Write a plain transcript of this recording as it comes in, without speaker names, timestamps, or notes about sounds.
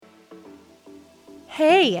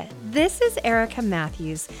Hey, this is Erica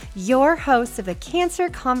Matthews, your host of the Cancer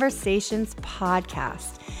Conversations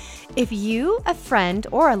podcast. If you, a friend,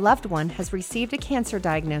 or a loved one has received a cancer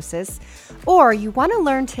diagnosis, or you want to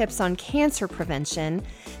learn tips on cancer prevention,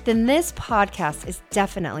 then this podcast is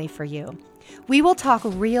definitely for you. We will talk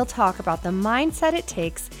real talk about the mindset it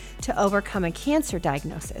takes to overcome a cancer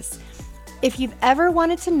diagnosis. If you've ever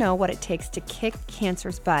wanted to know what it takes to kick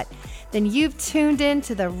cancer's butt, then you've tuned in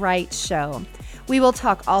to the right show. We will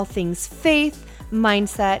talk all things faith,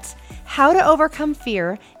 mindset, how to overcome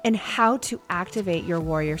fear, and how to activate your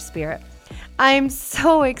warrior spirit. I'm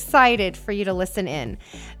so excited for you to listen in.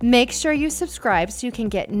 Make sure you subscribe so you can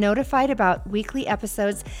get notified about weekly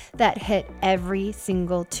episodes that hit every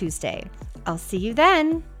single Tuesday. I'll see you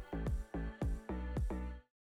then.